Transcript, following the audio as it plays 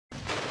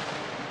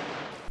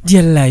The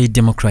Allied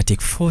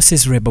Democratic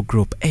Forces rebel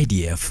group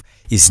ADF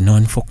is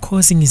known for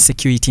causing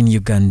insecurity in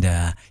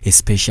Uganda,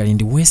 especially in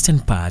the western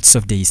parts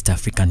of the East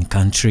African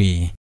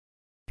country.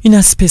 In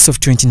a space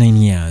of 29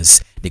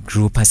 years, the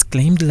group has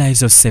claimed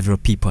lives of several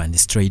people and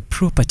destroyed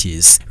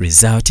properties,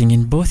 resulting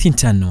in both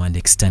internal and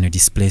external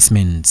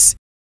displacements.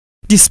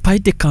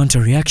 Despite the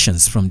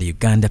counter-reactions from the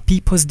Uganda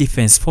People's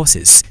Defense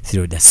Forces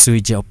through the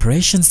Suija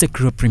operations, the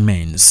group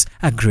remains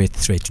a great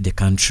threat to the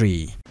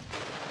country.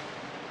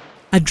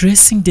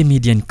 Addressing the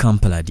media in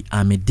Kampala, the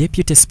Army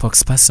Deputy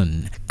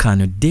Spokesperson,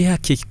 Colonel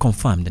Deakik,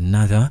 confirmed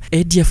another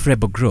ADF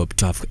rebel group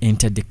to have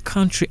entered the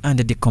country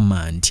under the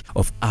command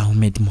of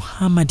Ahmed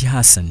Muhammad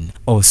Hassan,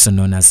 also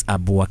known as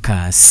Abu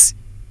Wakas.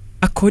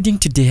 According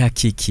to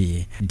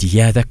Deakiki,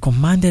 the other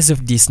commanders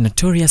of this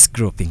notorious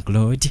group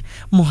include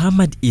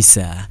Muhammad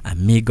Isa,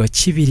 Amigo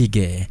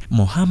Chibirige,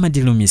 Muhammad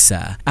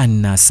Lumisa,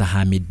 and Nasa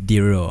Hamid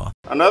Diro.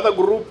 Another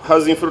group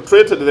has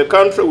infiltrated the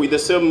country with the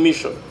same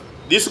mission.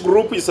 This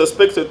group is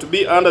suspected to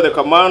be under the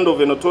command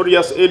of a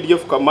notorious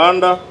ADF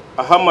commander,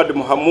 Ahmad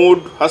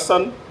Muhammad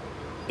Hassan,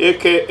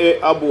 aka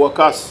Abu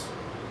Wakas.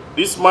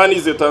 This man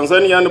is a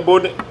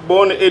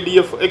Tanzanian-born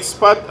ADF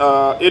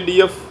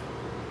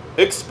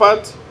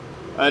expert,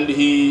 and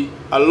he,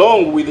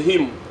 along with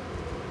him,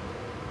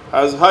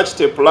 has hatched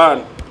a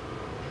plan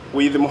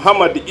with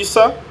Muhammad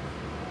Isa.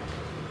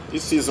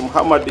 This is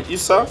Muhammad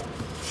Isa,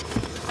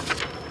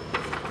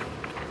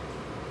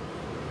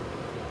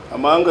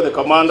 among the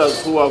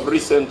commanders who have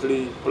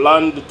recently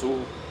planned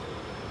to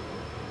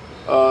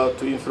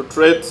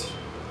infiltrate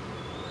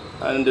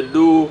and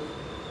do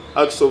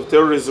acts of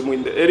terrorism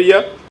in the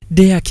area.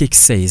 Deakik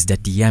says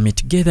that the army,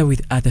 together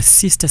with other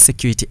sister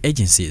security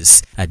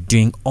agencies, are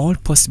doing all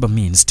possible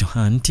means to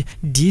hunt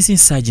these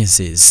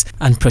insurgencies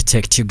and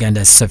protect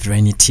Uganda's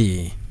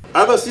sovereignty.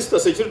 Other sister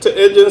security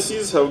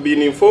agencies have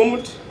been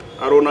informed,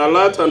 are on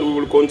alert, and we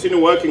will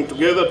continue working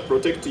together to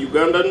protect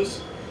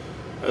Ugandans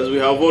as we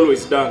have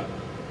always done.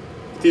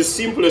 It is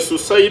simply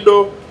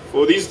suicidal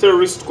for these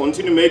terrorists to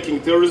continue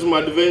making terrorism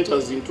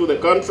adventures into the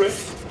country,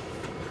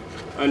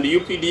 and the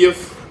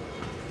UPDF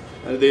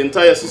and the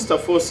entire sister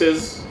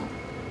forces,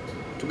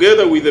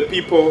 together with the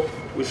people,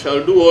 we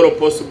shall do all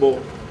possible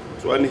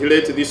to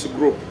annihilate this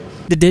group.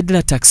 The deadly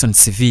attacks on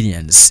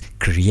civilians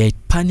create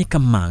panic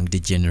among the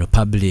general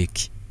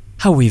public.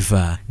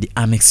 However, the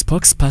army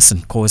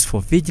spokesperson calls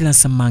for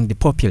vigilance among the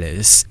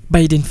populace by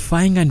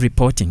identifying and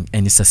reporting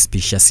any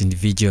suspicious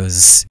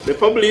individuals. The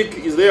public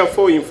is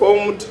therefore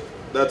informed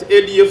that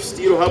ADF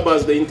still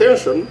harbors the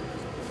intention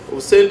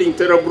of sending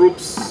terror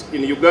groups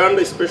in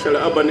Uganda, especially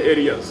urban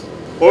areas.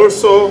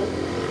 Also,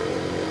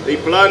 they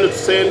plan to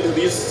send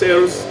these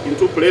cells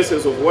into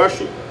places of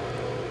worship,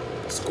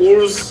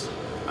 schools,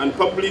 and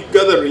public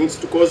gatherings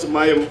to cause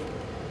mayhem,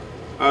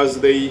 as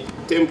they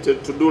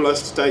attempted to do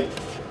last time.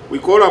 We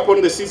call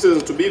upon the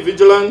citizens to be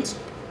vigilant,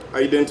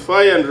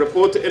 identify and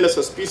report any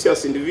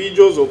suspicious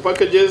individuals or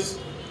packages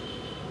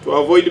to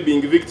avoid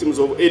being victims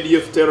of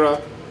ADF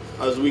terror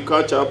as we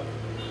catch up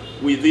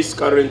with this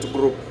current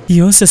group.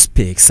 He also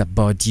speaks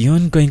about the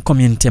ongoing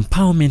community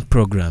empowerment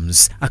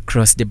programs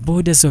across the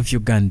borders of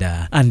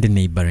Uganda and the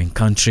neighboring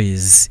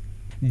countries.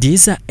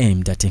 These are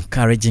aimed at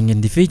encouraging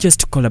individuals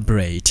to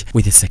collaborate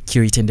with the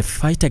security and the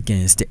fight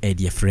against the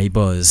ADF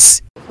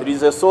rebels. It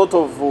is a sort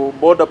of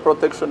border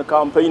protection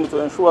campaign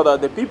to ensure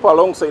that the people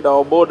alongside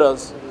our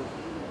borders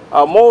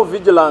are more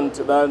vigilant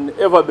than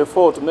ever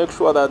before, to make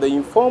sure that they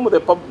inform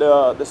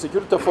the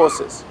security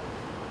forces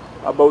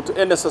about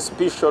any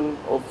suspicion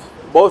of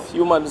both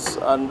humans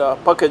and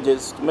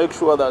packages, to make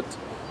sure that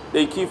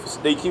they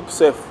keep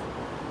safe.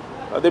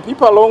 The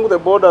people along the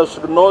border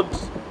should not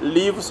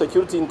leave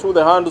security into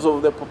the hands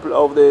of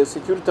the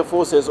security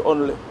forces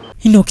only.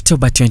 In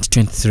October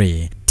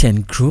 2023,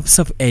 10 groups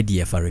of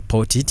ADF are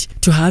reported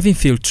to have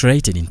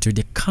infiltrated into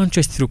the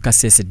country through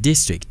Kasese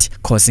district,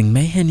 causing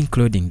mayhem,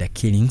 including the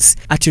killings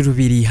at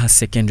Rubiriha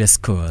Secondary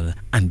School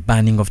and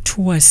banning of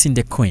tours in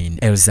the Queen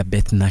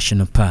Elizabeth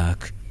National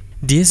Park.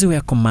 These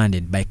were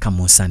commanded by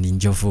Kamusa and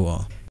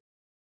Njovu.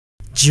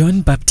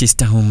 John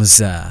Baptista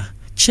Humuza,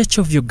 Church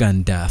of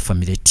Uganda,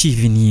 Family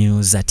TV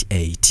News at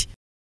 8.